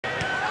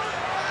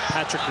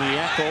Patrick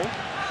Mieko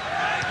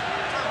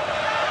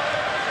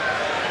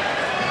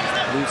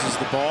loses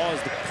the ball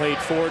as played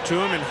forward to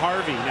him, and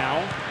Harvey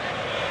now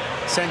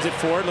sends it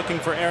forward looking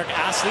for Eric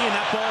Hassli, and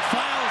that ball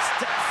flies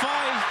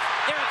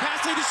Eric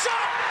Hassli, the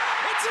shot!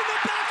 It's in the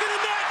back of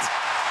the net!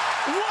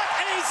 What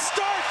a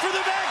start for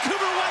the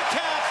Vancouver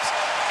Whitecaps!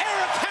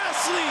 Eric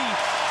Hassli,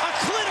 a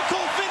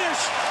clinical finish,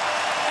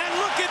 and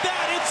look at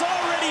that, it's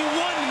already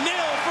 1-0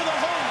 for the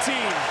home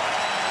team.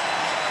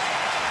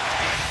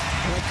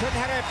 They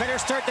couldn't have had a better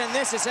start than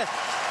this. It's a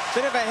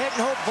bit of a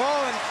hit-and-hope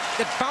ball, and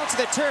the bounce of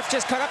the turf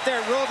just cut up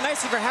there. It rolled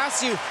nicely for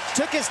Hassli, who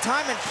took his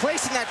time and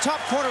placed in that top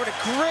corner with a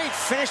great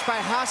finish by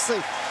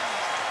Hassli.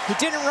 He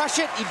didn't rush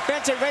it. He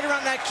bent it right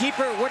around that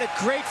keeper. What a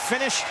great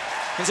finish.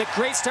 It was a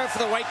great start for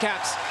the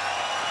Whitecaps.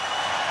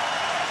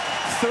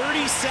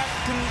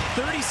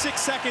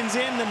 36 seconds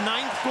in, the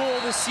 9th goal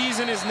of the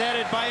season is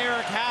netted by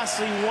Eric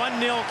Hassli. 1-0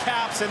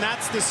 Caps, and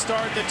that's the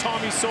start that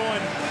Tommy Sohn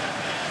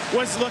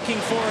was looking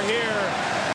for here.